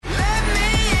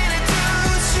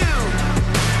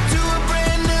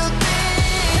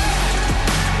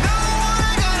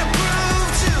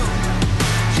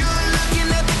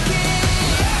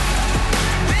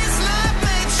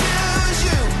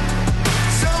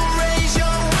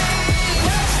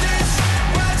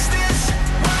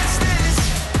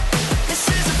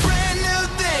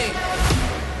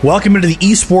Welcome into the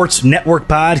Esports Network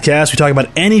podcast. We talk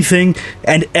about anything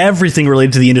and everything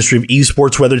related to the industry of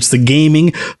esports, whether it's the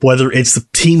gaming, whether it's the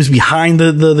teams behind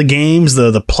the games,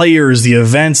 the players, the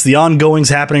events, the ongoings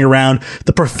happening around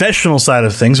the professional side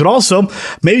of things, but also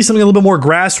maybe something a little bit more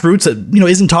grassroots that,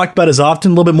 isn't talked about as often,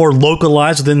 a little bit more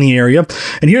localized within the area.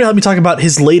 And here to help me talk about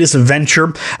his latest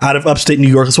venture out of upstate New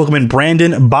York, let's welcome in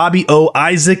Brandon Bobby O.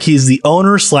 Isaac. He's the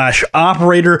owner /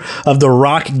 operator of the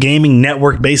Rock Gaming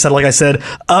Network based out of, like I said,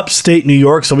 upstate New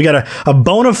York. So we got a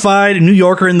bona fide New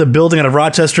Yorker in the building out of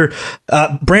Rochester.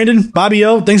 Brandon, Bobby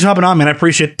O, thanks for hopping on, man. I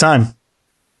appreciate the time.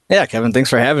 Yeah, Kevin, thanks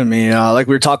for having me. Like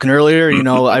we were talking earlier,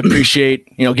 I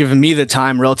appreciate, giving me the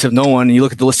time relative to no one. You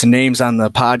look at the list of names on the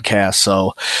podcast.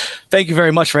 So thank you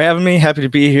very much for having me. Happy to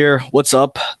be here. What's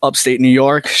up, upstate New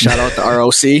York? Shout out to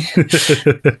ROC. Yeah,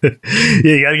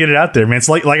 you got to get it out there, man. It's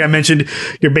like I mentioned,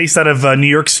 you're based out of New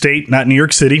York State, not New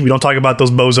York City. We don't talk about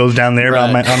those bozos down there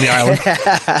on the island.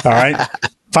 All right.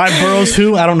 5 boroughs,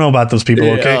 who? I don't know about those people,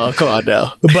 okay? Oh, come on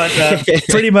now. But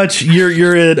pretty much,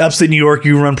 you're in upstate New York.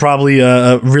 You run probably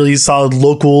a really solid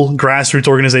local grassroots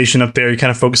organization up there. You're kind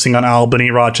of focusing on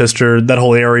Albany, Rochester, that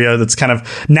whole area that's kind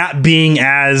of not being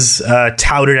as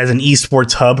touted as an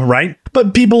esports hub, right?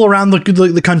 But people around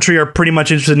the country are pretty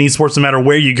much interested in esports no matter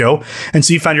where you go. And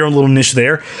so you found your own little niche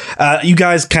there. You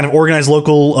guys kind of organize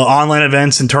local online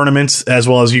events and tournaments, as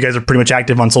well as you guys are pretty much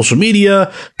active on social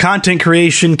media, content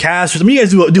creation, casters. I mean, you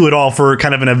guys do it all for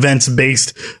kind of an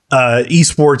events-based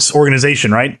esports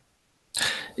organization, right?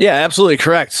 Yeah, absolutely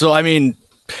correct. So, I mean,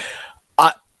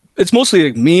 it's mostly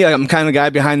like me. I'm kind of the guy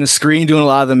behind the screen doing a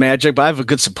lot of the magic, but I have a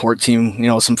good support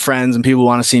team, some friends and people who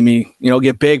want to see me,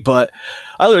 get big. But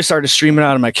I literally started streaming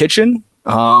out of my kitchen.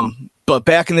 But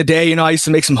back in the day, I used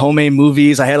to make some homemade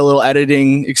movies. I had a little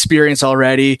editing experience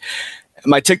already.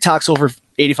 My TikTok's over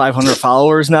 8,500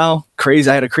 followers now. Crazy.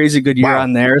 I had a crazy good year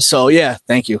on there. So yeah,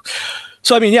 thank you.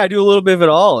 So, I mean, yeah, I do a little bit of it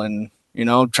all and,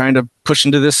 trying to push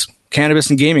into this cannabis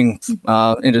and gaming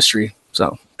industry.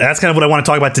 So that's kind of what I want to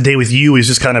talk about today with you, is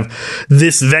just kind of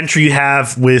this venture you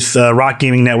have with Rock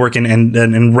Gaming Network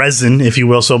and Resin, if you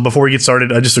will. So before we get started,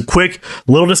 just a quick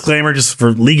little disclaimer, just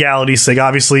for legality's sake.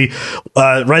 Obviously,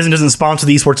 Resin doesn't sponsor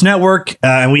the Esports Network,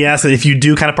 and we ask that if you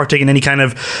do kind of partake in any kind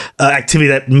of activity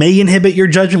that may inhibit your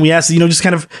judgment, we ask that, just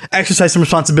kind of exercise some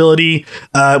responsibility,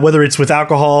 whether it's with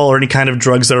alcohol or any kind of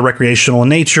drugs that are recreational in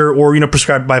nature or,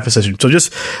 prescribed by a physician. So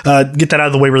just get that out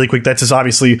of the way really quick. That's just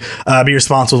obviously be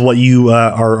responsible with what you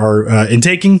are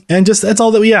intaking, and just that's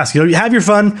all that we ask. Have your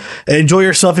fun, enjoy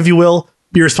yourself if you will.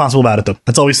 Be responsible about it, though.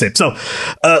 That's all we say. So,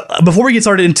 before we get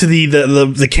started into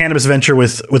the cannabis venture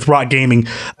with Rock Gaming,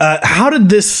 how did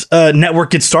this network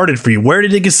get started for you? Where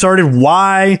did it get started?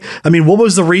 Why? I mean, what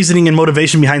was the reasoning and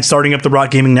motivation behind starting up the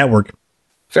Rock Gaming Network?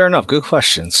 Fair enough. Good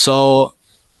question. So,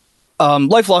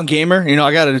 lifelong gamer.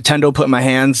 I got a Nintendo put in my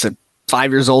hands at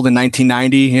 5 years old in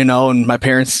 1990, and my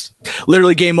parents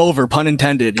literally game over, pun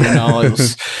intended, and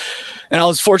I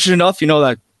was fortunate enough,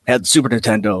 that I had Super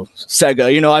Nintendo,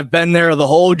 Sega, I've been there the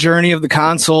whole journey of the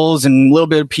consoles and a little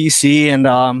bit of PC, and,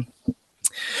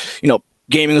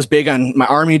 gaming was big on my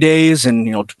Army days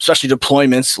and, especially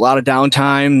deployments, a lot of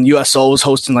downtime. USO was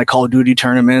hosting like Call of Duty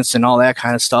tournaments and all that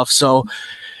kind of stuff. So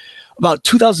about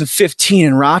 2015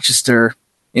 in Rochester,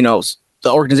 the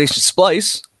organization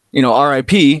Splice,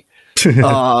 RIP,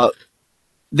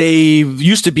 they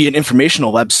used to be an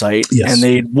informational website, yes, and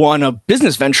they won a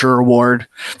business venture award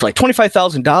for like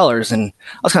 $25,000. And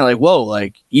I was kind of like, whoa,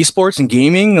 like esports and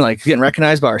gaming, like getting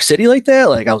recognized by our city like that.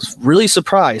 Like I was really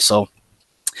surprised. So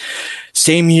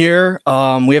same year,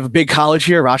 we have a big college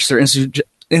here, Rochester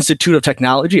Institute of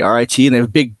Technology, RIT, and they have a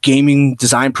big gaming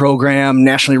design program,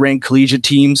 nationally ranked collegiate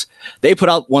teams. They put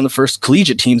out one of the first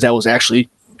collegiate teams that was actually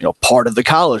part of the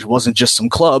college. It wasn't just some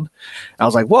club. I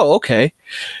was like, whoa, okay.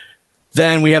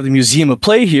 Then we have the Museum of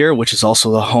Play here, which is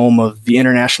also the home of the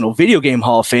International Video Game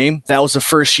Hall of Fame. That was the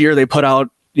first year they put out,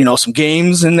 some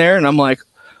games in there. And I'm like,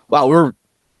 wow,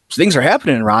 things are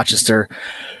happening in Rochester.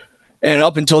 And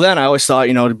up until then, I always thought,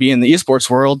 to be in the esports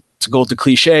world, to go with the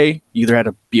cliche, you either had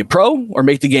to be a pro or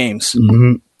make the games.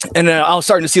 Mm-hmm. And then I was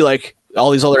starting to see like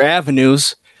all these other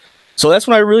avenues. So that's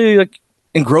when I really like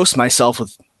engrossed myself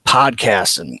with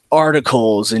podcasts and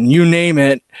articles and you name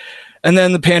it. And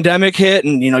then the pandemic hit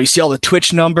and, you see all the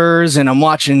Twitch numbers and I'm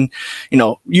watching,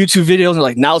 YouTube videos and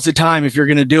like, now's the time if you're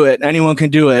going to do it. Anyone can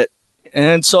do it.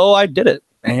 And so I did it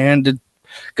and it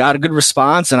got a good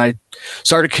response. And I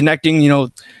started connecting,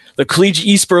 the collegiate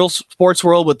esports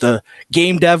world with the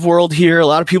game dev world here. A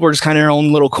lot of people are just kind of in their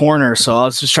own little corner. So I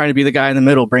was just trying to be the guy in the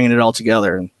middle, bringing it all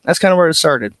together. And that's kind of where it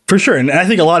started. For sure. And I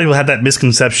think a lot of people have that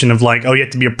misconception of like, oh, you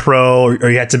have to be a pro or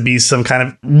you have to be some kind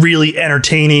of really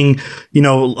entertaining,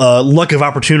 luck of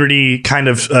opportunity kind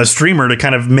of streamer to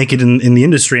kind of make it in the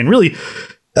industry. And really,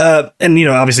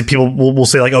 obviously people will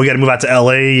say like, oh, you got to move out to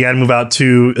LA, you got to move out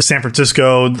to San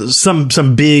Francisco,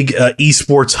 some big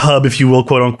esports hub, if you will,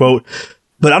 quote unquote.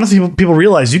 But honestly, people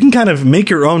realize you can kind of make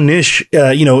your own niche,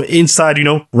 inside,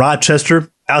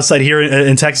 Rochester, outside here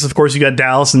in Texas. Of course, you got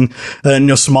Dallas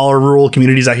and smaller rural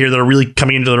communities out here that are really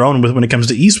coming into their own when it comes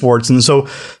to esports. And so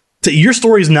your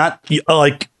story is not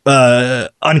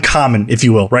uncommon, if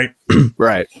you will, right?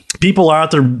 Right. People are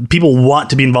out there. People want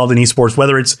to be involved in esports,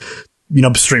 whether it's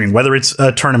streaming, whether it's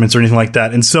tournaments or anything like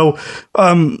that. And so,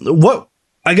 what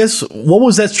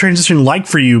was that transition like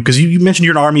for you? Because you mentioned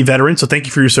you're an Army veteran, so thank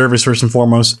you for your service first and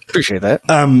foremost. Appreciate that.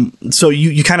 So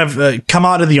you kind of come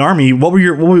out of the Army. What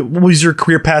was your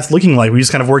career path looking like? Were you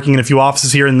just kind of working in a few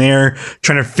offices here and there,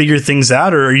 trying to figure things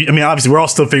out, or obviously we're all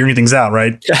still figuring things out,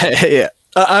 right? Yeah.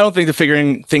 I don't think the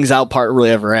figuring things out part really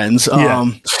ever ends.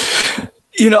 Yeah.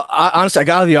 Honestly, I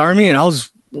got out of the Army and I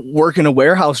was working a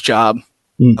warehouse job.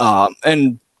 I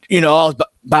was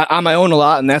on my own a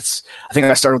lot, and I think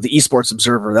I started with the Esports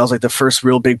Observer. That was like the first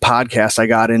real big podcast I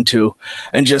got into,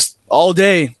 and just all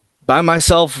day by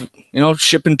myself,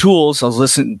 shipping tools. I was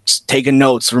listening, taking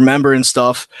notes, remembering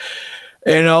stuff,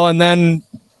 and then,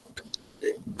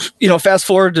 fast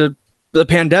forward to the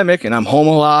pandemic and I'm home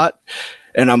a lot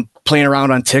and I'm playing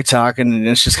around on TikTok, and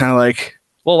it's just kind of like,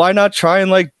 well, why not try and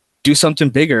like do something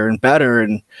bigger and better?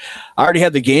 And I already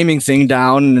had the gaming thing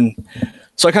down, and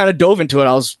so I kind of dove into it.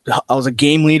 I was a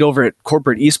game lead over at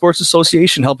Corporate Esports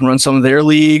Association, helping run some of their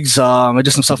leagues. I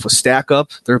did some stuff with Stack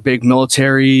Up. They're a big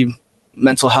military,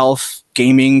 mental health,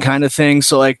 gaming kind of thing.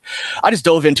 So like, I just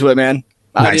dove into it, man.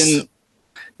 Nice.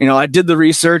 I did the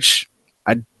research.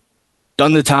 I'd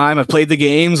done the time. I played the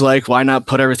games. Like, why not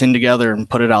put everything together and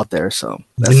put it out there? So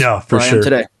that's for sure.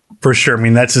 Today. For sure.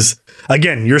 That's just,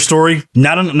 again, your story,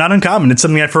 not uncommon. It's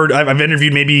something I've heard. I've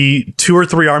interviewed maybe 2 or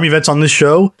 3 Army vets on this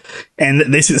show, and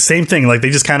they say the same thing. Like, they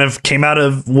just kind of came out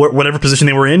of whatever position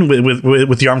they were in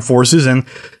with the armed forces, and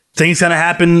things kind of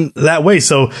happen that way.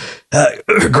 So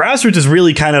grassroots is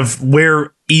really kind of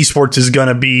where esports is going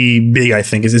to be big, I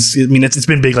think. It's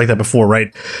been big like that before,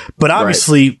 right? But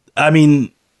obviously,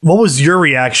 right. What was your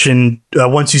reaction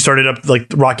once you started up like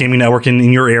the Rock Gaming Network in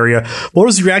your area? What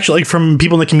was the reaction like from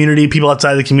people in the community, people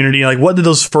outside the community? Like, what did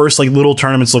those first like little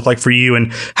tournaments look like for you,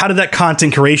 and how did that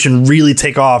content creation really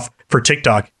take off for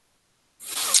TikTok?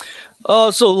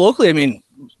 So locally,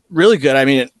 really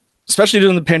good. Especially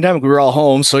during the pandemic, we were all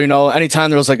home. So, anytime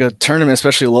there was like a tournament,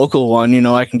 especially a local one,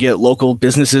 I can get local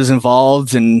businesses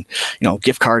involved and,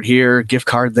 gift card here, gift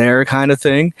card there kind of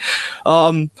thing.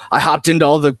 I hopped into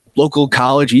all the local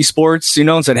college esports,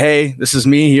 and said, hey, this is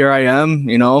me. Here I am,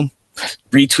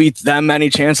 retweet them any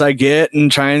chance I get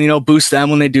and try and, boost them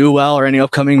when they do well or any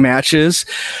upcoming matches.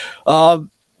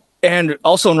 And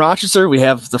also in Rochester, we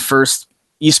have the first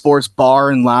esports bar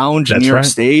and lounge in New York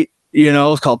State.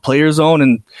 It's called Player Zone.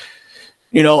 And,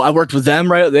 I worked with them,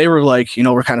 right? They were like,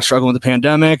 we're kind of struggling with the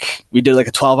pandemic. We did like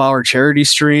a 12-hour charity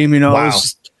stream, Wow.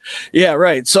 Yeah,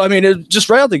 right. So, it just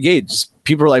right out the gate,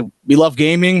 people were like, we love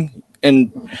gaming.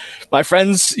 And my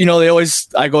friends,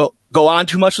 I go on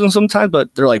too much with them sometimes,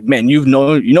 but they're like, man, you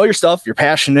know your stuff. You're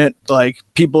passionate. Like,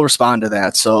 people respond to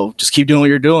that. So just keep doing what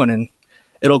you're doing and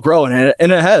it'll grow. And it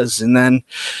has. And then,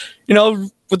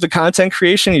 with the content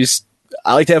creation,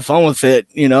 I like to have fun with it.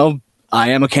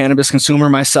 I am a cannabis consumer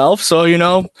myself. So,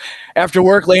 after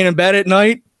work, laying in bed at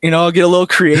night, I'll get a little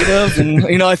creative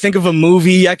and, I think of a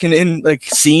movie I can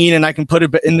scene and I can put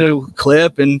it into a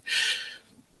clip, and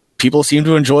people seem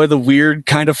to enjoy the weird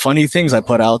kind of funny things I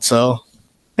put out. So,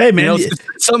 hey, man,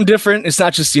 it's something different. It's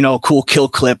not just, a cool kill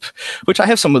clip, which I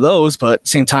have some of those, but at the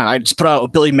same time, I just put out a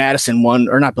Billy Madison one,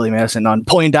 or not Billy Madison, on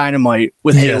Pulling Dynamite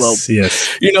with Halo.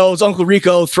 Yes. It's Uncle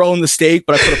Rico throwing the steak,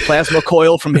 but I put a plasma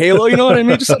coil from Halo. You know what I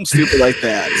mean? Just something stupid like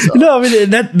that. So. No,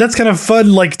 that's kind of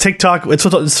fun. Like TikTok, that's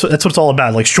what it's all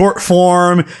about. Like short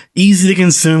form, easy to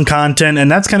consume content, and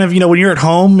that's kind of when you're at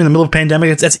home in the middle of a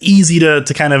pandemic, that's easy to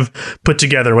kind of put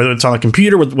together. Whether it's on a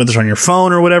computer, whether it's on your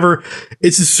phone or whatever,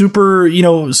 it's just super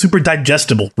super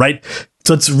digestible, right?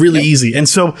 So it's really easy. And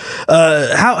so,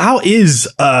 how is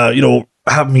how you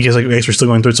guys are still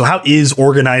going through it? So how is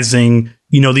organizing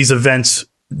these events,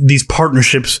 these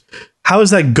partnerships? How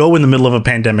does that go in the middle of a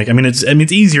pandemic?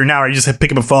 It's easier now. Right? You just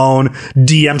pick up a phone,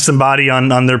 DM somebody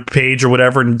on their page or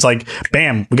whatever, and it's like,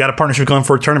 bam, we got a partnership going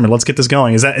for a tournament. Let's get this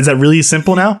going. Is that really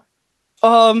simple now?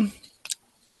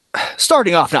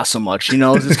 Starting off, not so much,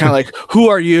 it's kind of like, who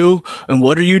are you and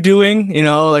what are you doing?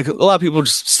 Like a lot of people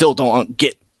just still don't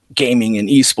get gaming and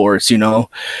esports,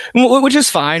 which is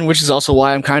fine, which is also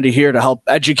why I'm kind of here to help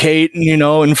educate and,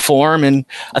 inform. And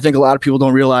I think a lot of people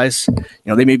don't realize,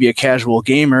 they may be a casual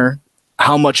gamer,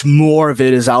 how much more of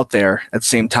it is out there at the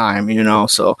same time,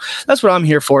 so that's what I'm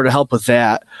here for, to help with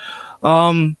that.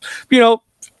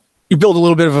 You build a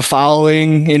little bit of a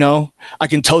following, I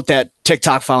can tote that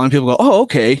TikTok following. People go, oh,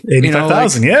 okay.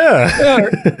 85,000. Yeah.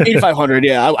 8,500.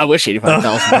 Yeah. I wish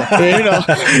 85,000.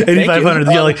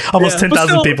 8,500. Yeah, like almost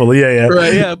 10,000 people. Yeah.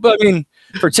 Right. Yeah. But I mean,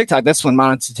 for TikTok, that's when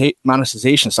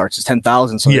monetization starts. It's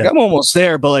 10,000. So I'm almost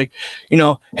there. But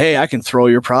hey, I can throw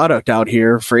your product out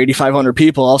here for 8,500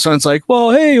 people. All of a sudden it's like,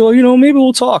 maybe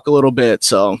we'll talk a little bit.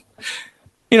 So,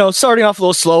 starting off a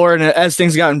little slower, and as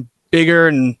things gotten bigger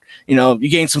and you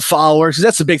gain some followers, because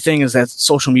that's the big thing, is that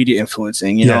social media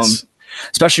influencing,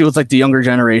 especially with like the younger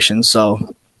generation.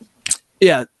 So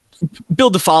yeah,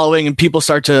 build the following and people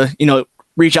start to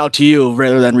reach out to you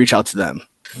rather than reach out to them.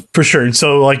 For sure. And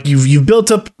so like you've built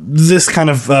up this kind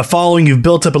of following, you've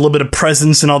built up a little bit of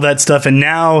presence and all that stuff. And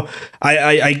now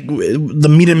the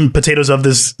meat and potatoes of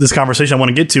this conversation I want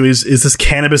to get to is this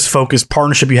cannabis focused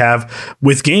partnership you have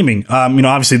with gaming.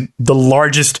 Obviously the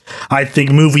largest, I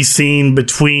think, move we've seen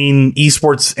between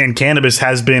esports and cannabis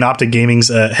has been Optic Gaming's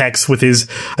Hex with his,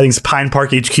 I think it's Pine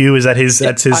Park HQ. Is that his?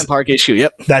 That's his Pine Park HQ.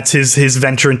 Yep. That's his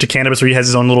venture into cannabis, where he has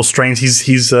his own little strains he's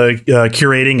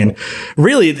curating. And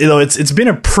really, it's been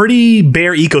a pretty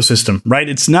bare ecosystem, right?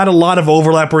 It's not a lot of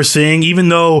overlap we're seeing, even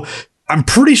though I'm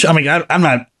pretty sure, I'm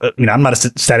not a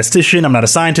statistician, I'm not a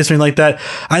scientist or anything like that.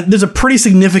 There's a pretty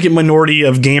significant minority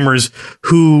of gamers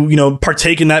who,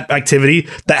 partake in that activity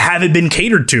that haven't been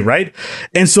catered to, right?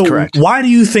 And so Correct. Why do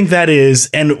you think that is?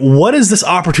 And what is this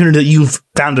opportunity that you've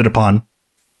founded upon?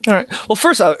 All right. Well,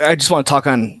 first I just want to talk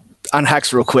on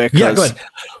Hex real quick. Yeah, go ahead.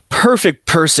 Perfect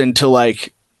person to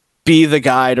be the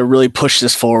guy to really push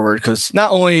this forward, because not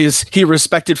only is he a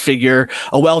respected figure,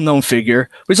 a well-known figure,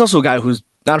 but he's also a guy who's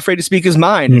not afraid to speak his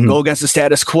mind and go against the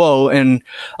status quo. And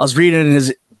I was reading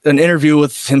an interview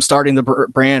with him starting the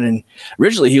brand, and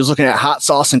originally he was looking at hot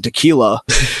sauce and tequila,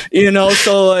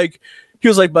 so he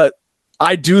was like, but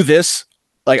I do this,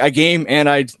 I game and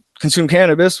I consume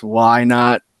cannabis. Why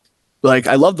not?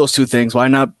 I love those two things. Why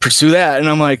not pursue that? And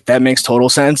I'm like, that makes total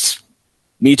sense.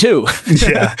 Me too.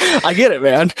 Yeah. I get it,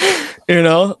 man.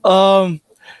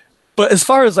 But as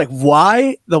far as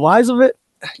why, the whys of it,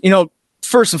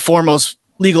 first and foremost,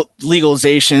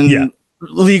 legalization,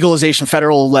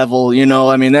 federal level,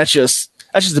 that's just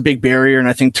a big barrier. And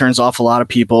I think turns off a lot of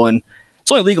people, and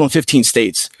it's only legal in 15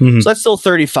 states. So that's still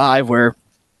 35 where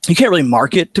you can't really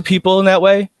market to people in that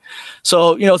way.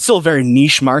 So, it's still a very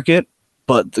niche market,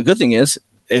 but the good thing is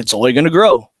it's only going to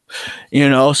grow,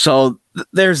 so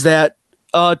there's that.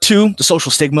 Two, the social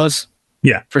stigmas.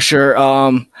 Yeah, for sure.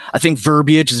 I think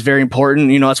verbiage is very important.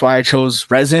 That's why I chose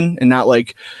resin and not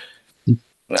I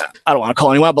don't want to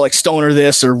call anyone out, but stoner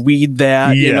this or weed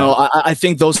that. Yeah. I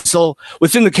think those still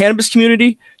within the cannabis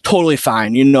community, totally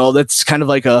fine. That's kind of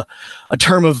like a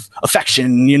term of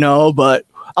affection, but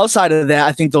outside of that,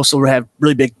 I think those still have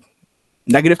really big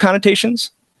negative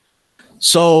connotations.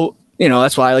 So,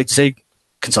 that's why I like to say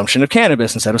consumption of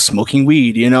cannabis instead of smoking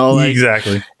weed,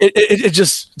 exactly.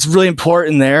 It's really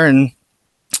important there. And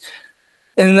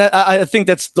that, I think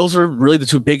those are really the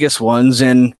two biggest ones.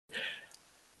 And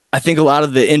I think a lot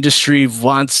of the industry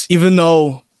wants, even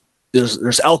though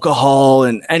there's alcohol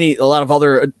and a lot of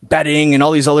other betting and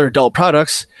all these other adult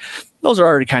products, those are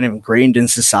already kind of ingrained in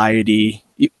society,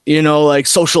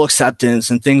 social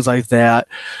acceptance and things like that.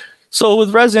 So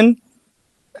with resin,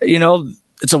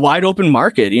 it's a wide open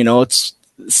market. It's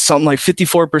something like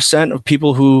 54% of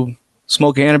people who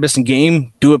smoke cannabis and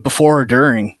game do it before or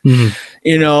during.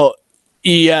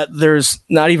 Yet there's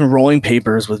not even rolling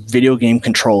papers with video game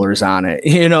controllers on it.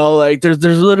 There's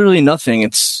literally nothing.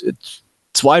 It's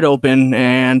wide open,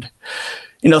 and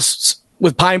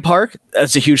with Pine Park,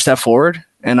 that's a huge step forward,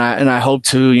 and I hope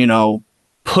to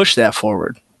push that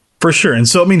forward. For sure. And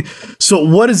so, so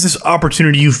what is this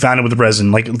opportunity you found with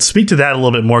resin? Let's speak to that a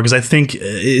little bit more, because I think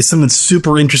it's something that's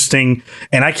super interesting,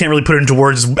 and I can't really put it into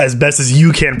words as best as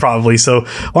you can probably. So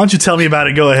why don't you tell me about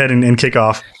it? Go ahead and kick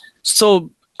off.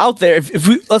 So out there, if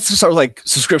we, let's just start with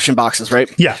subscription boxes,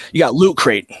 right? Yeah. You got Loot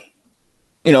Crate,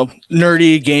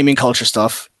 nerdy gaming culture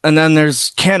stuff. And then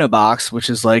there's Cannabox, which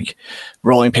is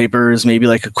rolling papers, maybe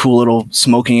a cool little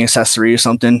smoking accessory or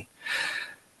something.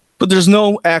 But there's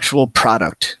no actual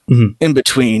product in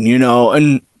between,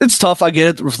 and it's tough. I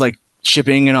get it with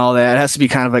shipping and all that. It has to be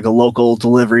kind of a local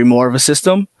delivery, more of a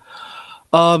system.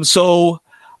 So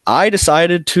I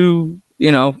decided to,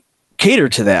 cater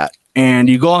to that. And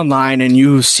you go online and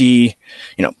you see,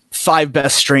 5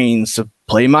 best strains to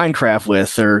play Minecraft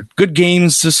with, or good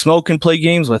games to smoke and play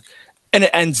games with. And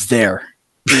it ends there,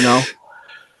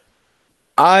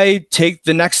 I take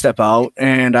the next step out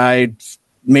and I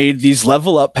made these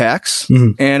level up packs.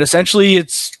 Mm-hmm. And essentially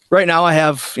it's right now I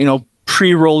have,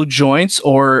 pre-rolled joints,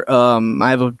 or I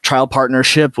have a trial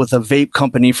partnership with a vape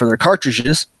company for their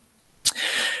cartridges.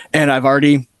 And I've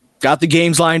already got the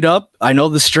games lined up. I know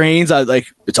the strains.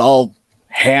 It's all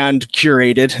hand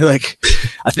curated.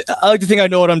 I like to think I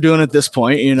know what I'm doing at this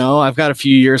point. I've got a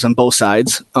few years on both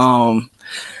sides. And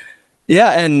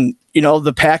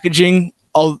the packaging,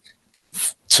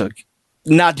 to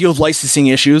not deal with licensing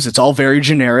issues. It's all very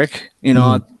generic.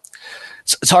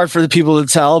 It's hard for the people to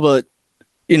tell, but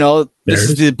this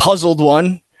is the puzzled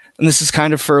one, and this is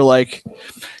kind of for like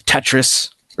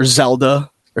Tetris or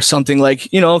Zelda or something like,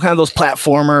 kind of those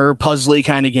platformer puzzly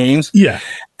kind of games. Yeah.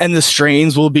 And the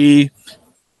strains will be,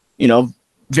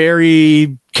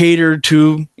 very catered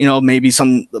to, maybe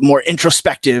some more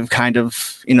introspective kind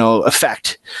of,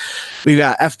 effect. We've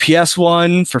got FPS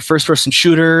one for first person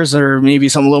shooters, or maybe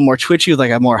some a little more twitchy with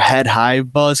like a more head high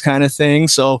buzz kind of thing.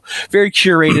 So very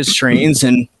curated strains.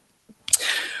 And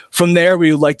from there,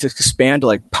 we would like to expand to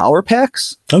like power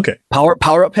packs. Okay.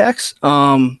 Power up packs.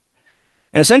 And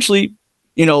essentially,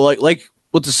 like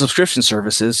with the subscription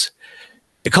services,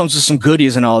 it comes with some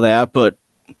goodies and all that, but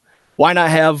why not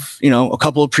have, a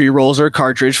couple of pre-rolls or a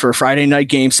cartridge for a Friday night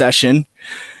game session,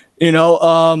 a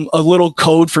little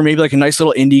code for maybe like a nice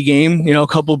little indie game, a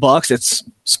couple bucks that's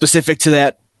specific to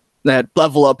that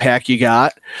level up pack you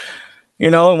got,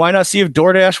 and why not see if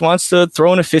DoorDash wants to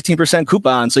throw in a 15%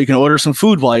 coupon so you can order some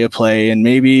food while you play, and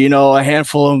maybe, a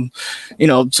handful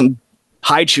of, some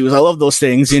high chews. I love those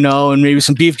things, and maybe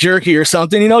some beef jerky or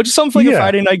something, just something for like a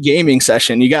Friday night gaming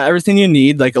session. You got everything you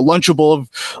need, like a Lunchable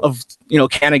of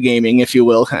can of gaming, if you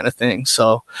will, kind of thing.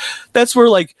 So that's where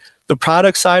like the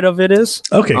product side of it is.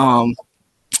 Okay.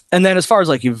 And then as far as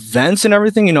like events and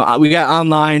everything, we got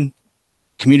online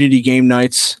community game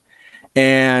nights,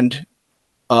 and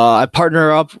I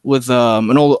partner up with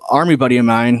an old Army buddy of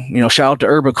mine, shout out to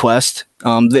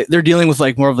UrbaQuest. They're dealing with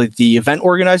like more of like the event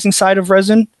organizing side of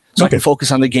Resin. So I can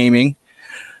focus on the gaming,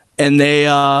 and they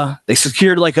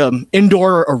secured like a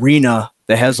indoor arena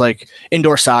that has like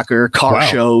indoor soccer, car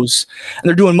shows, and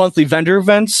they're doing monthly vendor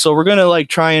events. So we're gonna like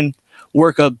try and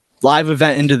work a live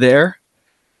event into there,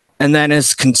 and then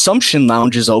as consumption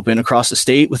lounges open across the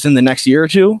state within the next year or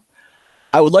two,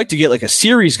 I would like to get like a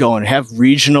series going, have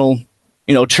regional,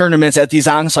 tournaments at these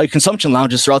on-site consumption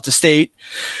lounges throughout the state,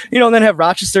 and then have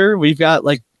Rochester. We've got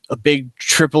like a big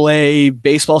AAA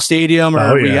baseball stadium,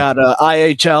 or we got a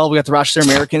IHL, we got the Rochester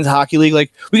Americans Hockey League.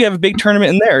 Like we could have a big tournament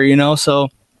in there, so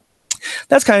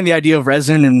that's kind of the idea of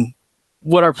Resin and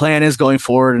what our plan is going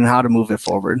forward and how to move it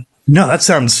forward. No, that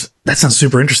sounds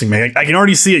super interesting, man. I can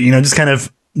already see it, just kind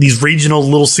of these regional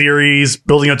little series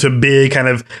building up to a big kind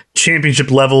of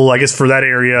championship level, I guess, for that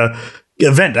area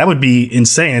event. That would be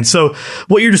insane. And so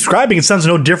what you're describing, it sounds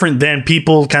no different than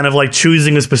people kind of like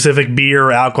choosing a specific beer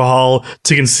or alcohol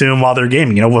to consume while they're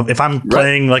gaming. If I'm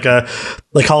playing like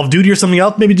Call of Duty or something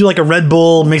else, maybe do like a Red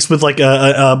Bull mixed with like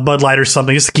a Bud Light or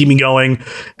something just to keep me going.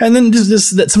 And then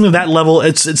just something of that level,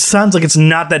 it sounds like it's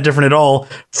not that different at all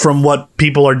from what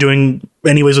people are doing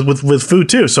anyways with food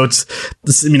too. So it's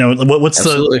what's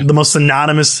the most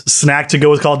synonymous snack to go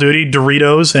with Call of Duty?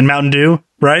 Doritos and Mountain Dew,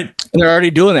 right? And they're already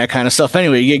doing that kind of stuff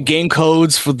anyway. You get game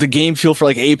codes for the game fuel for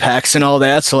like Apex and all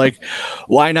that. So like,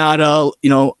 why not a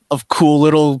cool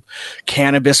little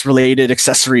cannabis related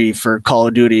accessory for Call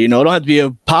of Duty? It don't have to be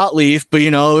a pot leaf, but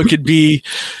it could be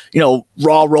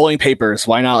raw rolling papers.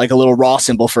 Why not like a little raw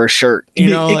symbol for a shirt?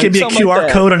 It could be a QR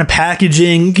code on a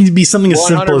packaging. It could be something as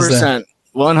simple as that.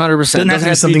 100%. Doesn't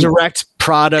have to be direct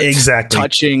product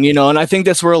touching, and I think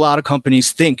that's where a lot of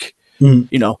companies think,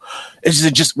 is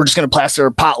it just, we're just going to plaster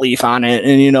a pot leaf on it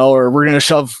and, or we're going to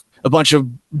shove a bunch of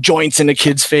joints in a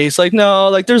kid's face. Like, no,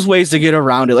 like there's ways to get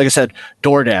around it. Like I said,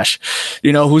 DoorDash,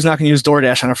 who's not going to use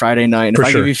DoorDash on a Friday night? And if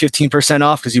I give you 15%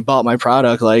 off because you bought my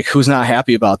product, like who's not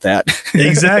happy about that?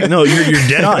 Exactly. No, you're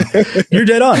dead on. You're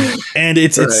dead on. And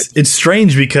it's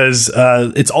strange because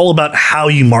it's all about how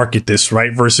you market this,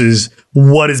 right? Versus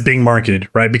what is being marketed,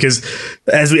 right? Because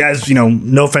as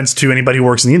no offense to anybody who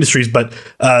works in the industries, but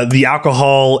the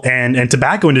alcohol and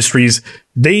tobacco industries,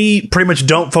 they pretty much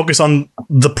don't focus on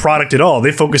the product at all.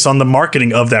 They focus on the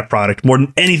marketing of that product more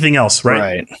than anything else, right?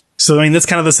 Right. So, I mean, that's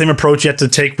kind of the same approach you have to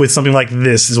take with something like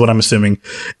this, is what I'm assuming.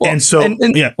 Well, and so,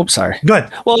 yeah. Oops, sorry. Go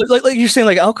ahead. Well, like you're saying,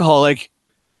 like alcohol, like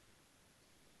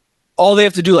all they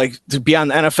have to do, like to be on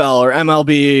the NFL or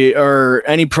MLB or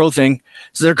any pro thing,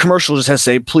 so their commercial just has to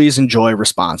say, please enjoy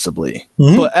responsibly.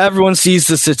 But everyone sees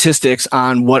the statistics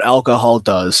on what alcohol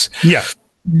does. Yeah.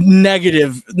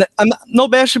 Negative. No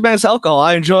bash against alcohol.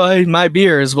 I enjoy my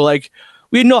beers, but like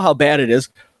we know how bad it is.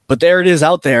 But there it is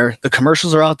out there. The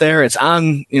commercials are out there. It's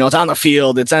on, it's on the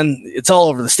field. It's all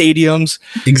over the stadiums.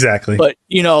 Exactly. But,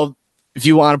 if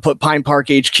you want to put Pine Park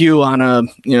HQ on a,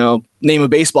 name a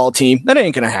baseball team, that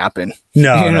ain't going to happen.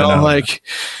 No. Like,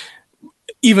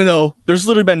 even though there's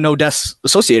literally been no deaths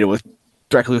associated with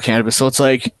directly with cannabis. So it's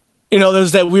like,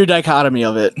 there's that weird dichotomy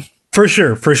of it. For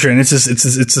sure. And it's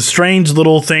a strange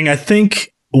little thing. I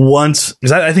think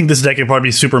because I think this decade will probably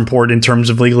be super important in terms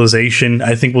of legalization.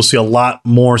 I think we'll see a lot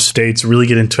more states really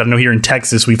get into it. I know here in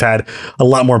Texas, we've had a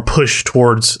lot more push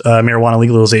towards marijuana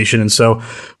legalization. And so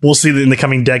we'll see in the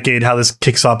coming decade how this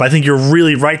kicks off. I think you're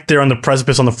really right there on the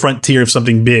precipice, on the frontier of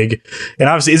something big. And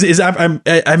obviously,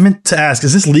 I meant to ask,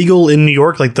 is this legal in New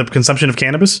York, like the consumption of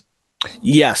cannabis?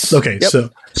 Yes. Okay.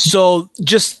 Yep. So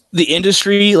just the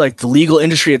industry, like the legal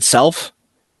industry itself,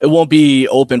 it won't be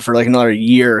open for like another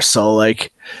year or so.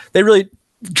 Like they really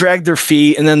dragged their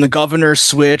feet, and then the governor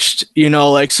switched,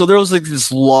 so there was like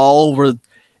this lull where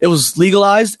it was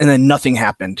legalized and then nothing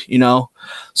happened,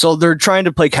 so they're trying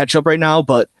to play catch up right now,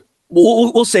 but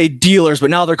we'll say dealers, but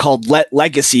now they're called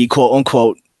legacy, quote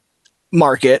unquote,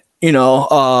 market, they're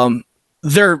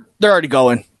already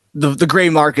going. The gray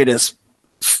market is,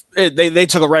 they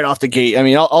took it right off the gate. I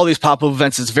mean, all these pop-up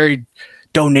events is very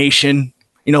donation,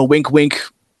 wink, wink,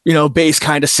 base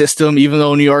kind of system, even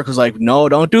though New York was like, no,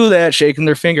 don't do that, shaking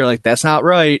their finger like that's not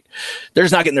right. They're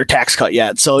just not getting their tax cut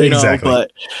yet. So, exactly.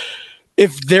 But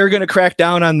if they're going to crack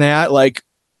down on that, like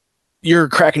you're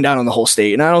cracking down on the whole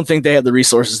state. And I don't think they have the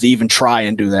resources to even try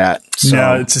and do that. So,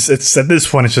 no, it's at this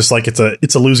point, it's just like, it's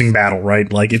a losing battle,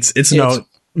 right? Like it's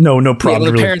no problem.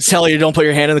 When the parents tell you don't put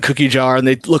your hand in the cookie jar and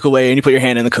they look away and you put your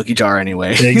hand in the cookie jar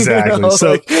anyway. Exactly.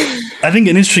 So I think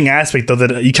an interesting aspect though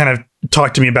that you kind of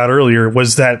talked to me about earlier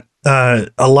was that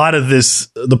a lot of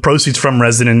the proceeds from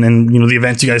Resident and the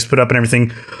events you guys put up and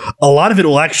everything, a lot of it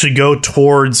will actually go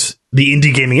towards the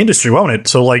indie gaming industry, won't it?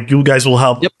 So like you guys will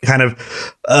help kind of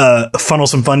funnel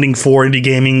some funding for indie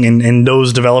gaming and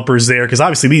those developers there, because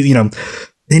obviously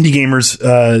indie gamers,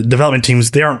 development teams,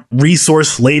 they aren't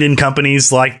resource laden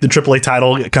companies like the AAA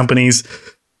title companies.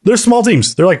 They're small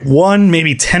teams. They're like 1,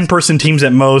 maybe 10 person teams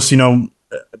at most,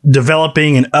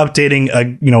 developing and updating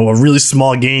a really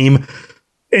small game.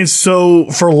 And so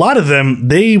for a lot of them,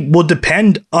 they will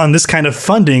depend on this kind of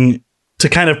funding to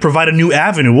kind of provide a new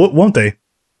avenue, won't they?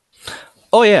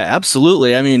 Oh yeah,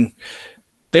 absolutely. I mean,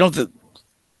 they don't.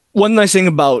 One nice thing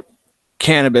about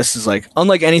cannabis is like,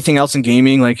 unlike anything else in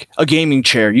gaming, like a gaming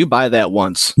chair, you buy that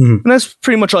once, and that's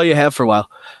pretty much all you have for a while.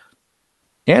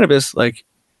 Cannabis, like,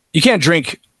 you can't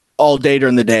drink all day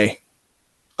during the day,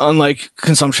 unlike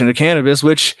consumption of cannabis,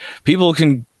 which people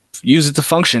can use it to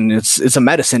function. It's a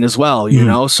medicine as well,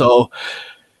 so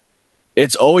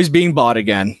it's always being bought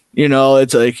again.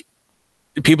 It's like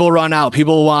people run out,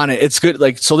 people want it. It's good.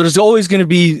 Like, so there's always going to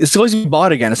be, it's always being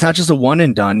bought again. It's not just a one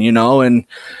and done, and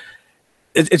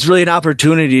it's really an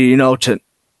opportunity, to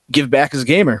give back as a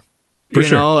gamer. For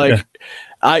sure.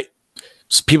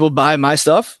 People buy my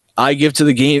stuff. I give to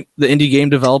the indie game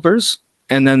developers,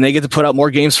 and then they get to put out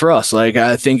more games for us. Like,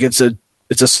 I think it's a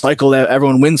cycle that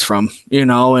everyone wins from,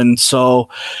 and so,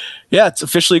 yeah, it's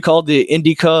officially called the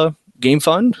Indica Game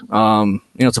Fund.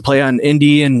 It's a play on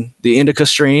indie and the indica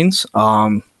strains.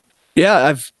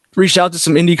 I've reached out to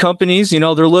some indie companies. They're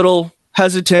a little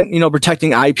hesitant,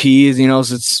 protecting IPs.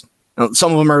 It's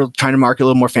some of them are trying to market a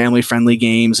little more family friendly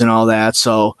games and all that.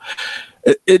 So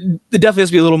it definitely has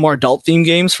to be a little more adult themed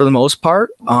games for the most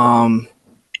part. But,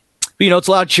 it's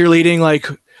a lot of cheerleading, like,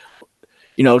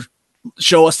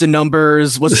 show us the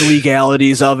numbers, what's the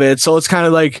legalities of it. So it's kind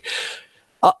of like,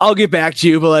 I'll get back to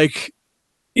you, but like,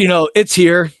 it's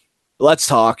here, let's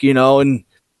talk, and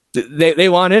they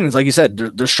want in. It's like you said,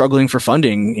 they're struggling for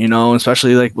funding,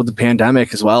 especially like with the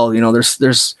pandemic as well.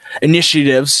 There's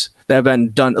initiatives that have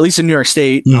been done, at least in New York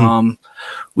State.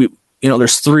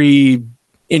 There's 3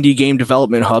 indie game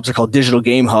development hubs. They're called digital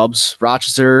game hubs: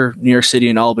 Rochester, New York City,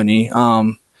 and Albany.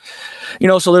 So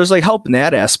there's like help in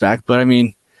that aspect, but I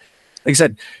mean, like I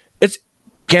said, it's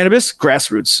cannabis,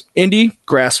 grassroots, indie,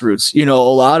 grassroots, a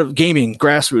lot of gaming,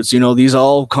 grassroots, these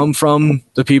all come from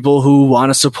the people who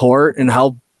want to support and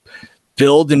help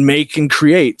build and make and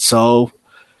create. So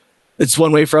it's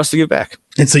one way for us to give back.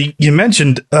 And so you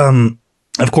mentioned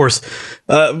Of course,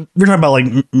 we're talking about like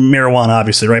marijuana,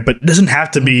 obviously, right? But it doesn't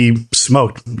have to be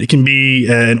smoked. It can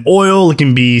be an oil. It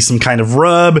can be some kind of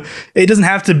rub. It doesn't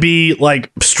have to be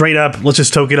like straight up, let's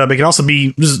just toke it up. It can also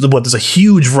be, there's a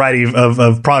huge variety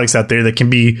of products out there that can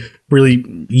be really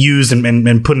used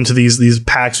and put into these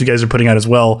packs you guys are putting out as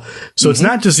well. So it's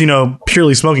not just,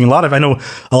 purely smoking. I know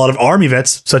a lot of Army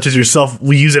vets, such as yourself,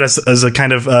 we use it as a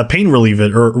kind of pain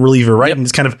reliever, right? Yep. And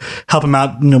just kind of help them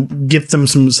out, give them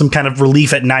some kind of relief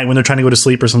at night when they're trying to go to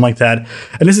sleep or something like that.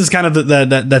 And this is kind of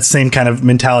that same kind of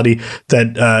mentality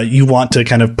that you want to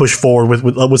kind of push forward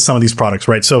with some of these products,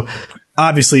 right? So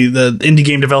obviously, the indie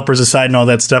game developers aside and all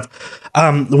that stuff,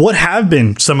 what have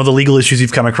been some of the legal issues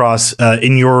you've come across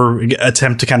in your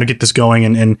attempt to kind of get this going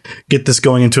and get this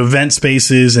going into event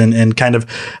spaces and kind of,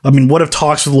 what have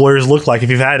talks with lawyers looked like if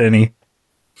you've had any?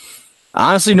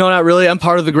 Honestly, no, not really. I'm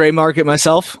part of the gray market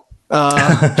myself.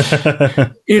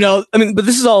 But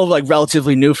this is all like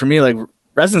relatively new for me. Like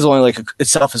Resin's only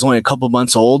itself is only a couple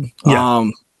months old. Yeah.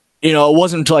 It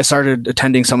wasn't until I started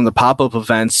attending some of the pop-up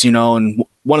events, and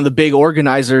one of the big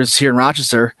organizers here in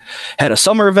Rochester had a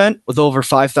summer event with over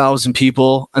 5,000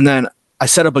 people. And then I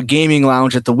set up a gaming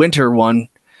lounge at the winter one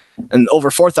and over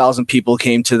 4,000 people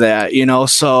came to that,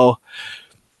 so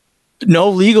no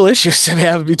legal issues, to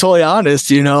be totally honest,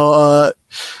 hear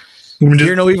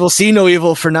no evil, see no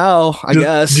evil for now, I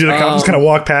guess. Do the cops kind of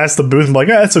walk past the booth and be like,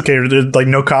 that's okay? Or did, like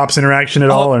no cops interaction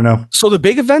at all or no? So the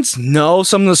big events, no.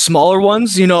 Some of the smaller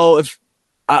ones, if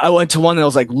I went to one that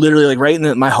was like literally like right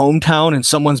in my hometown in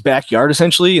someone's backyard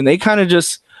essentially, and they kind of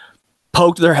just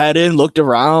poked their head in, looked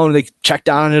around, they checked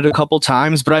on it a couple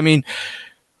times. But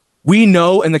we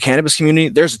know in the cannabis community,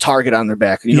 there's a target on their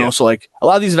back, so like a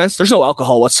lot of these events, there's no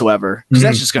alcohol whatsoever because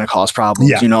that's just going to cause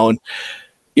problems, and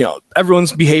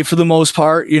everyone's behaved for the most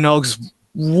part, because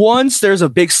once there's a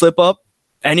big slip up,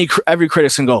 every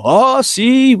critic's can go, oh,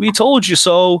 see, we told you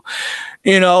so,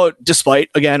 despite,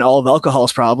 again, all of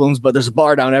alcohol's problems, but there's a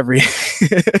bar down every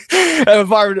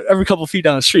couple feet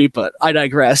down the street, but I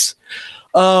digress.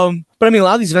 But a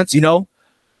lot of these events,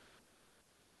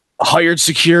 hired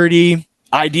security,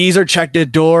 IDs are checked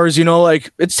at doors,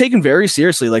 it's taken very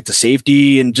seriously, like the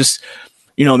safety and just,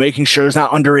 making sure there's not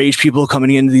underage people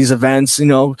coming into these events.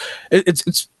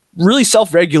 It's really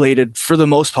self-regulated for the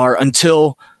most part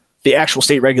until the actual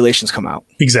state regulations come out.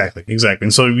 Exactly.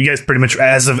 And so you guys pretty much,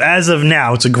 as of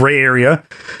now, it's a gray area.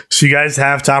 So you guys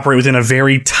have to operate within a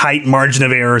very tight margin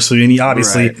of error. So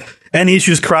obviously any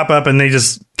issues crop up and they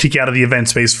just kick you out of the event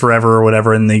space forever or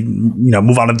whatever, and they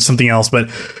move on to something else. But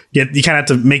you kind of have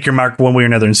to make your mark one way or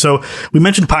another. And so we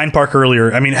mentioned Pine Park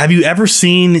earlier. have you ever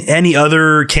seen any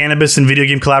other cannabis and video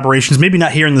game collaborations? Maybe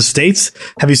not here in the States.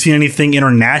 Have you seen anything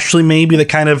internationally maybe that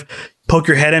kind of poke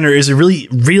your head in, or is it really,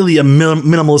 really a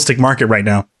minimalistic market right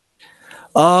now?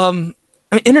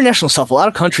 International stuff. A lot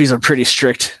of countries are pretty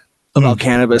strict about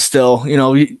cannabis still.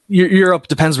 Europe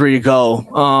depends where you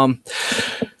go.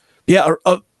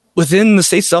 Within the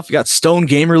state stuff, you got Stone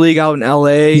Gamer League out in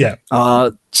LA. Yeah.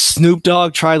 Snoop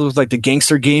Dogg tried with like the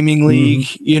Gangster Gaming League,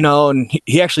 and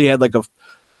he actually had like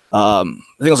I think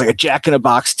it was like a Jack in a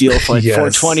Box deal for like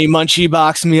 420 Munchie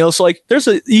box meal. So like, there's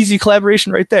an easy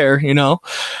collaboration right there,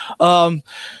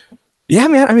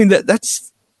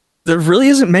 that's, there really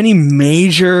isn't many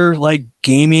major like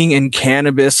gaming and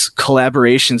cannabis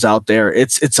collaborations out there.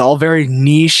 It's all very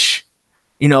niche,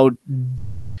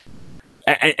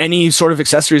 any sort of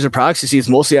accessories or products you see is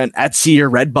mostly on Etsy or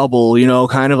Redbubble,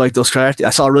 kind of like those crafty.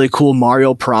 I saw a really cool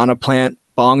Mario Piranha Plant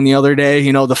bong the other day.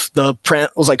 The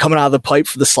print was like coming out of the pipe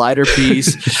for the slider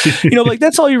piece. Like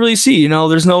that's all you really see.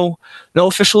 There's no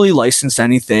officially licensed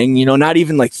anything. Not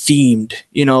even like themed.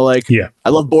 I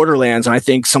love Borderlands, and I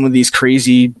think some of these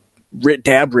crazy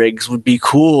dab rigs would be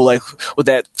cool, like with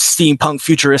that steampunk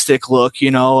futuristic look.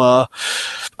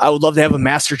 I would love to have a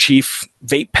Master Chief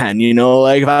vape pen.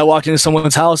 Like if I walked into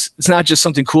someone's house, it's not just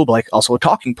something cool, but like also a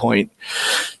talking point.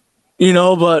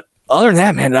 But other than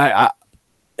that, man,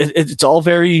 it's all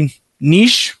very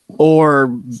niche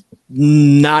or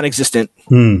non-existent.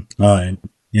 All right.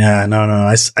 Yeah, no.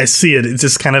 I see it. It's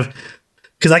just kind of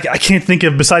because I can't think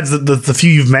of, besides the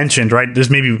few you've mentioned, right? There's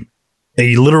maybe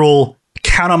a literal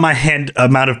count on my hand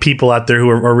amount of people out there who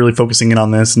are really focusing in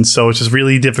on this. And so it's just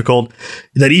really difficult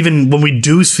that even when we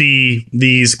do see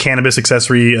these cannabis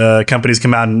accessory companies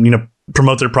come out and,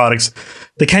 promote their products.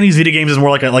 They kind of use video games as more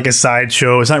like a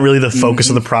sideshow. It's not really the focus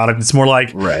of the product. It's more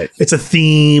like it's a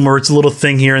theme or it's a little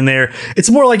thing here and there. It's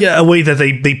more like a way that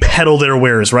they peddle their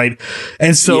wares, right?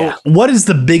 And so what is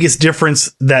the biggest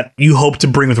difference that you hope to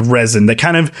bring with resin that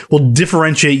kind of will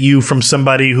differentiate you from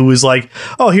somebody who is like,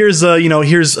 oh, here's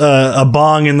a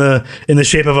bong in the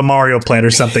shape of a Mario plant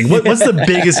or something? What's the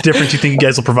biggest difference you think you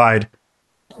guys will provide?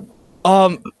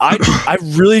 I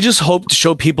really just hope to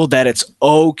show people that it's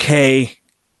okay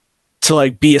to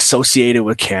like be associated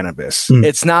with cannabis.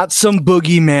 It's not some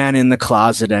boogeyman in the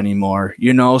closet anymore,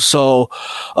 you know? So,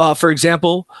 for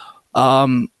example,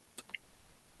 Zippo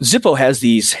has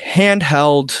these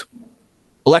handheld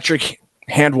electric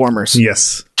hand warmers.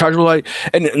 Yes. Chargeable light.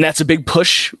 And that's a big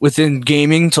push within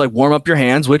gaming to like warm up your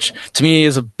hands, which to me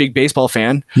is a big baseball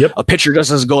fan. Yep. A pitcher just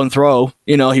doesn't go and throw,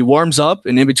 you know, he warms up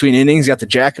and in between innings, he's got the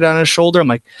jacket on his shoulder. I'm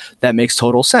like, that makes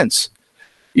total sense.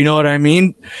 You know what I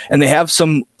mean? And they have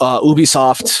some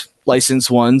Ubisoft licensed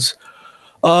ones.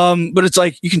 But it's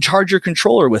like you can charge your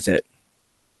controller with it.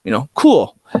 You know,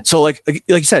 cool. So like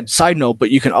you said, side note,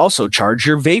 but you can also charge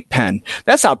your vape pen.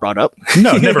 That's not brought up.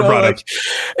 No, never brought up.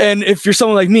 And if you're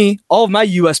someone like me, all of my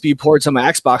USB ports on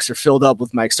my Xbox are filled up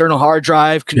with my external hard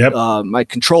drive, my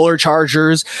controller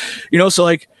chargers, you know, so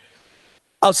like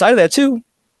outside of that too,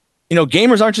 you know,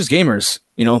 gamers aren't just gamers,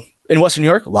 you know, in Western New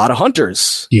York, a lot of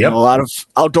hunters, you know, a lot of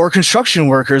outdoor construction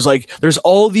workers. Like there's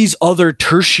all these other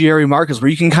tertiary markets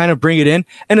where you can kind of bring it in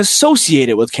and associate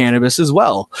it with cannabis as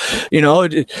well. You know,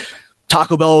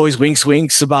 Taco Bell always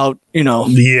winks about, you know,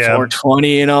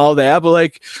 420 and all that, but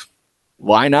like,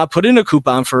 why not put in a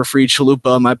coupon for a free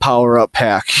chalupa in my power up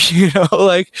pack? You know,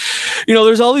 like, you know,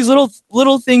 there's all these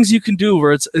little things you can do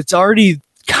where it's already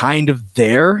kind of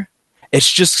there.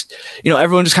 It's just, you know,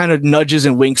 everyone just kind of nudges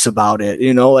and winks about it,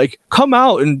 you know, like come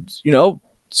out and, you know,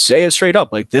 say it straight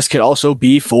up. Like this could also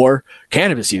be for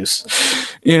cannabis use,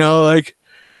 you know, like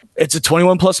it's a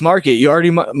 21 plus market. You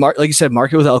already, like you said,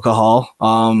 market with alcohol.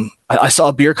 I saw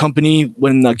a beer company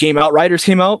when the game Outriders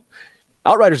came out.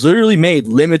 Outriders literally made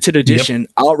limited edition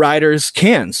Outriders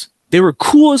cans. They were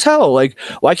cool as hell. Like,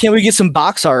 why can't we get some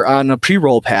box art on a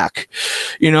pre-roll pack?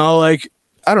 You know, like,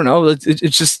 I don't know.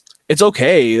 It's just, it's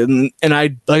okay. And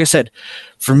like I said,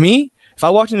 for me, if I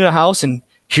walked into a house and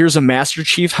here's a Master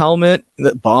Chief helmet,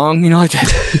 that bong, you know, like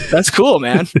that's cool,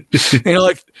 man. You know,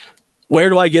 like, where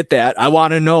do I get that? I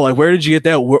want to know, like, where did you get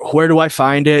that? Where do I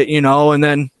find it? You know, and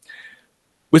then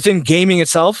within gaming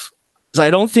itself, I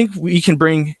don't think we can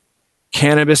bring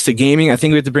cannabis to gaming. I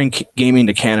think we have to bring gaming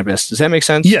to cannabis. Does that make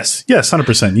sense? Yes,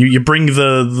 100%. You bring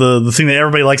the thing that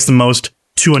everybody likes the most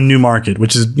to a new market,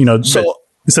 which is, you know, so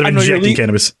instead of injecting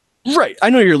cannabis. Right. I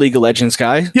know you're a League of Legends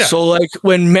guy. Yeah. So like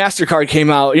when MasterCard came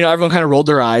out, you know, everyone kind of rolled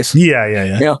their eyes.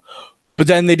 Yeah. You know? But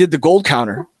then they did the gold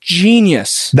counter.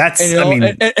 Genius. That's, and, you know, I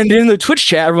mean, and in the Twitch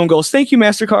chat, everyone goes, "Thank you,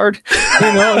 MasterCard."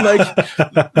 You know, and like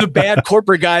the bad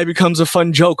corporate guy becomes a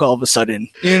fun joke all of a sudden.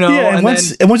 You know, yeah. And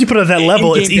once you put it at that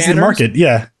level, it's easy to market.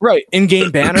 Yeah. Right. In-game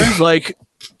banners, like,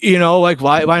 you know, like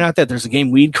why not that? There's a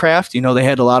game Weedcraft. You know, they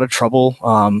had a lot of trouble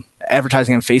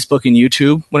advertising on Facebook and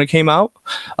YouTube when it came out.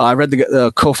 I read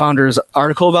the co-founder's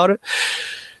article about it.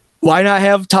 Why not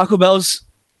have Taco Bell's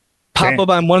pop up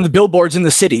on one of the billboards in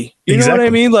the city? You know what I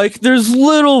mean? Like there's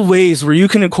little ways where you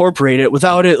can incorporate it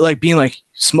without it like being like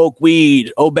smoke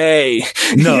weed, obey.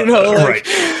 No, you know, like,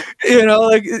 right. You know,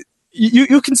 like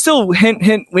you can still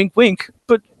hint, wink, wink,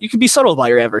 but you can be subtle about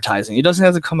your advertising. It doesn't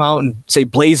have to come out and say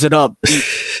blaze it up,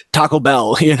 Taco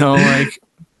Bell, you know, like.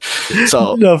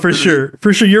 So no, for sure.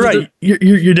 You're right.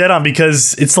 You're dead on,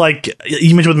 because it's like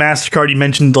you mentioned with MasterCard, you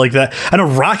mentioned like that. I know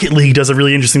Rocket League does a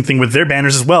really interesting thing with their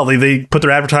banners as well. They put their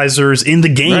advertisers in the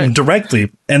game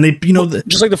directly, and they, you know,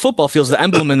 just like the football fields, the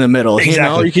emblem in the middle. Exactly. You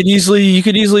know, you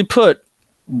could easily put,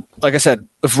 like I said,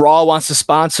 if Raw wants to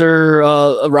sponsor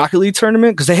a Rocket League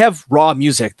tournament, because they have Raw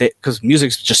music, because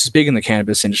music's just as big in the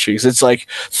cannabis industry. Because it's like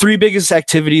 3 biggest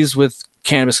activities with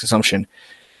cannabis consumption: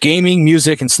 gaming,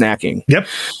 music, and snacking. Yep.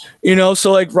 You know,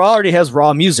 so like Raw already has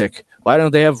Raw music. Why don't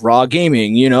they have Raw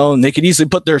gaming? You know, and they could easily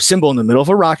put their symbol in the middle of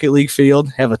a Rocket League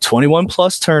field, have a 21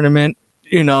 plus tournament,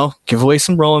 you know, give away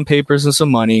some rolling papers and some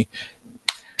money.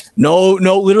 No,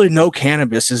 literally no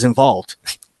cannabis is involved,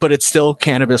 but it's still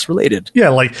cannabis related. Yeah.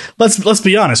 Like let's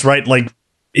be honest, right? Like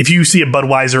if you see a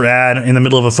Budweiser ad in the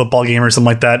middle of a football game or something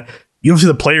like that, you don't see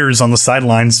the players on the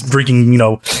sidelines drinking, you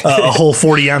know, a whole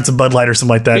 40 ounce of Bud Light or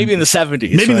something like that. Maybe in the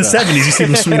 70s. Maybe in the 70s, you see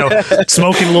them, you know,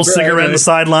 smoking a little cigarette on the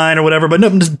sideline or whatever. But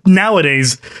no,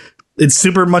 nowadays, it's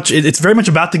very much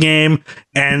about the game,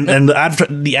 and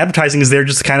the advertising is there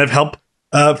just to kind of help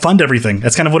fund everything.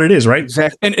 That's kind of what it is, right?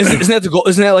 Exactly. And isn't that the goal?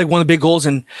 Isn't that like one of the big goals?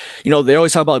 And they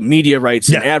always talk about media rights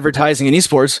and advertising and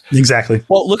esports. Exactly.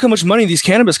 Well, look how much money these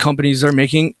cannabis companies are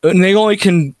making, and they only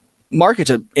can market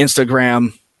to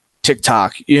Instagram,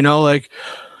 TikTok. Like,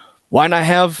 why not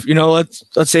have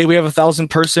let's say we have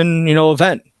 1,000-person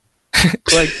event.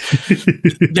 Like,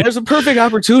 there's a perfect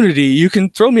opportunity. You can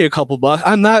throw me a couple bucks.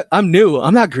 I'm new.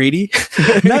 I'm not greedy.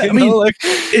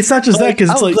 It's not just that, because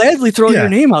it's I'll gladly throw your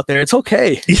name out there. It's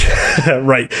okay. Yeah,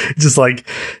 right. Just like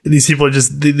these people are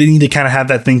they need to kind of have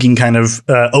that thinking kind of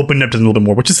opened up to them a little bit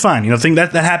more, which is fine. Think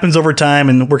that happens over time,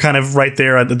 and we're kind of right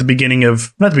there at the beginning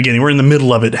of, not the beginning, we're in the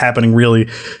middle of it happening, really.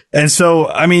 And so,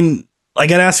 I mean, I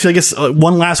got to ask you, I guess,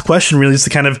 one last question, really, just to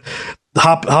kind of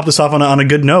hop this off on a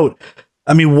good note.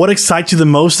 I mean, what excites you the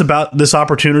most about this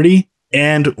opportunity,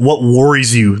 and what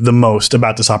worries you the most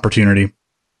about this opportunity?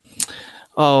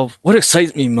 Oh, what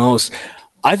excites me most?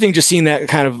 I think just seeing that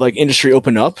kind of like industry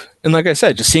open up. And like I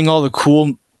said, just seeing all the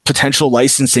cool potential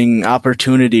licensing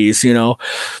opportunities,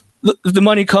 the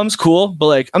money comes cool, but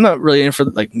like, I'm not really in for,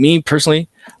 like, me personally,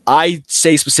 I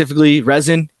say specifically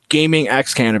resin, gaming,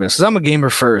 X cannabis, because I'm a gamer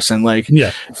first. And like,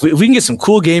 if we can get some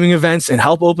cool gaming events and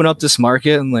help open up this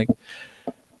market, and like,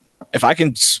 if I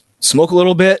can smoke a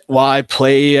little bit while I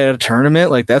play at a tournament,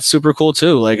 like, that's super cool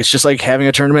too. Like, it's just like having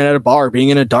a tournament at a bar, being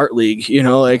in a dart league,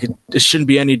 like, it shouldn't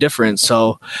be any different.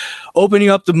 So opening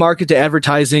up the market to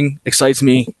advertising excites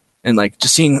me, and like,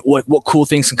 just seeing what cool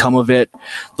things can come of it.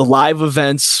 The live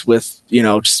events with,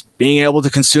 just being able to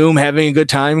consume, having a good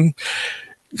time,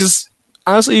 because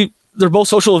honestly, they're both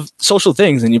social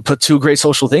things, and you put two great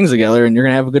social things together and you're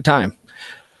going to have a good time.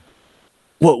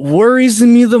 What worries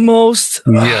me the most?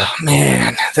 Yeah,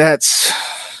 man, I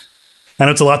know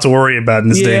it's a lot to worry about in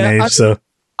this day and age. So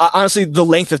honestly, the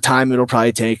length of time it'll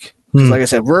probably take. Like I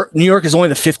said, New York is only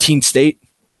the 15th state,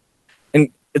 and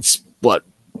it's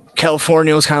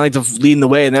California was kind of like leading the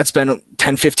way, and that's been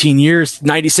 10, 15 years.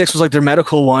 96 was like their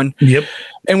medical one. Yep.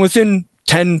 And within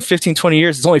 10, 15, 20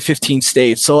 years, it's only 15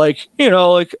 states. So like,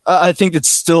 I think it's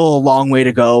still a long way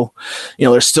to go.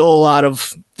 There's still a lot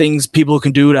of things people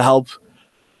can do to help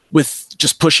with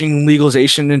just pushing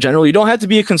legalization in general. You don't have to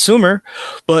be a consumer,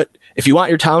 but if you want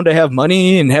your town to have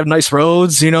money and have nice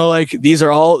roads, like, this is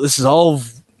all, it's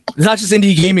not just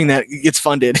indie gaming that gets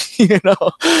funded,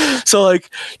 So like,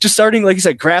 just starting, like you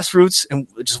said, grassroots and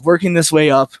just working this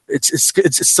way up,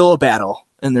 it's still a battle,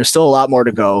 and there's still a lot more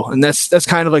to go. And that's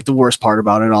kind of like the worst part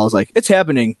about it all, is like, it's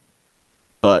happening,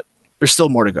 but there's still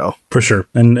more to go. For sure.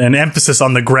 And emphasis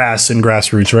on the grass and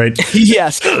grassroots, right?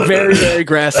 Yes. Very, very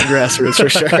grass and grassroots, for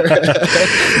sure.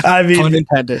 I mean, pun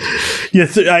intended. Yeah,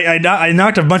 I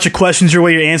knocked a bunch of questions your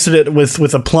way. You answered it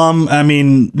with aplomb. I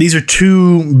mean, these are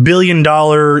 $2 billion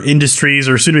industries,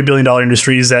 or soon to be $1 billion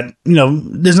industries, that,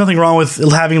 there's nothing wrong with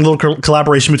having a little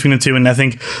collaboration between the two. And I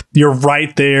think you're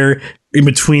right there in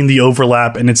between the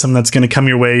overlap, and it's something that's going to come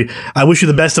your way. I wish you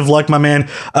the best of luck, my man.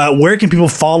 Where can people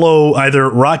follow either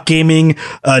Rock Gaming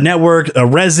Network,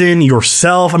 Resin,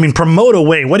 yourself? I mean, promote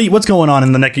away. What's going on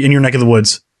in your neck of the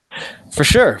woods? For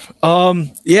sure.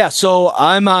 So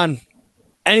I'm on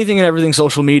anything and everything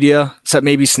social media, except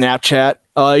maybe Snapchat.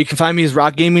 You can find me as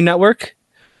Rock Gaming Network.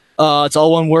 It's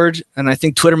all one word, and I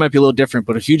think Twitter might be a little different,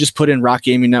 but if you just put in Rock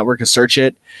Gaming Network and search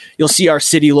it, you'll see our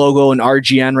city logo and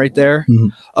RGN right there.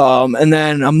 Mm-hmm. And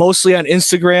then I'm mostly on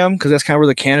Instagram, because that's kind of where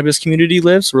the cannabis community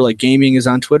lives, where like gaming is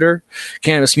on Twitter.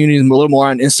 Cannabis community is a little more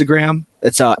on Instagram.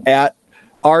 It's at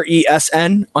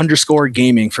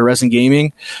RESN_gaming for Resin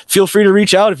Gaming. Feel free to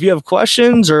reach out if you have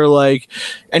questions or like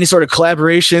any sort of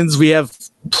collaborations. We have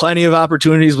plenty of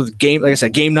opportunities with like I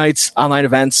said, game nights, online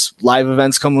events, live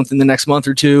events coming within the next month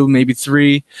or two, maybe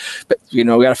 3. But we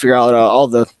got to figure out all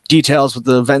the details with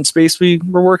the event space we're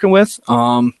working with.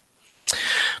 And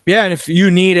if you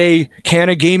need a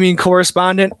Canna Gaming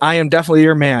correspondent, I am definitely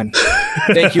your man.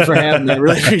 Thank you for having me. I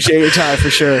really appreciate your time, for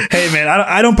sure. Hey, man,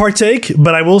 I don't partake,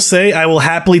 but I will say I will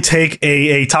happily take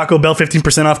a Taco Bell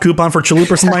 15% off coupon for Chalupa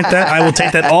or something like that. I will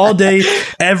take that all day,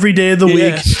 every day of the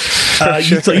week.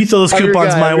 You throw those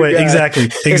coupons my way.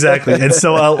 Exactly. And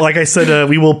so, like I said,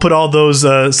 we will put all those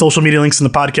social media links in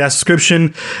the podcast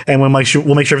description, and we'll make sure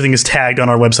everything is tagged on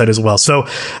our website as well. So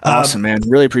awesome, man.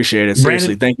 Really appreciate it.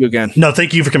 Seriously, Brandon, thank you again. No,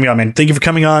 thank you for coming on, man. Thank you for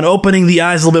coming on, opening the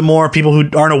eyes a little bit more. People who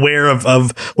aren't aware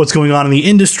of what's going on in the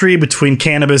industry between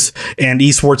cannabis and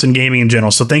esports and gaming in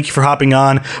general. So thank you for hopping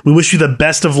on. We wish you the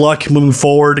best of luck moving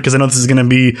forward, because I know this is going to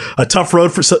be a tough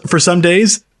road for some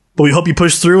days. But we hope you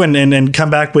push through and come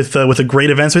back with a great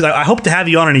event. So I hope to have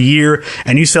you on in a year,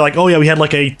 and you say like, oh yeah, we had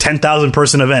like a 10,000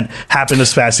 person event happen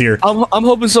this past year. I'm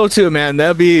hoping so too, man.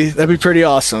 That'd be pretty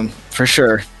awesome, for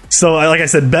sure. So, like I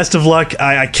said, best of luck.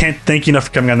 I can't thank you enough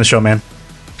for coming on the show, man.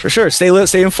 For sure. Stay lit,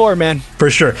 stay informed, man. For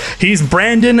sure. He's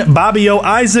Brandon Bobbio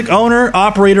Isaac, owner,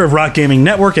 operator of Rock Gaming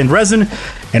Network and Resin.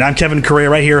 And I'm Kevin Correa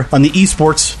right here on the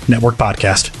Esports Network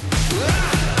Podcast.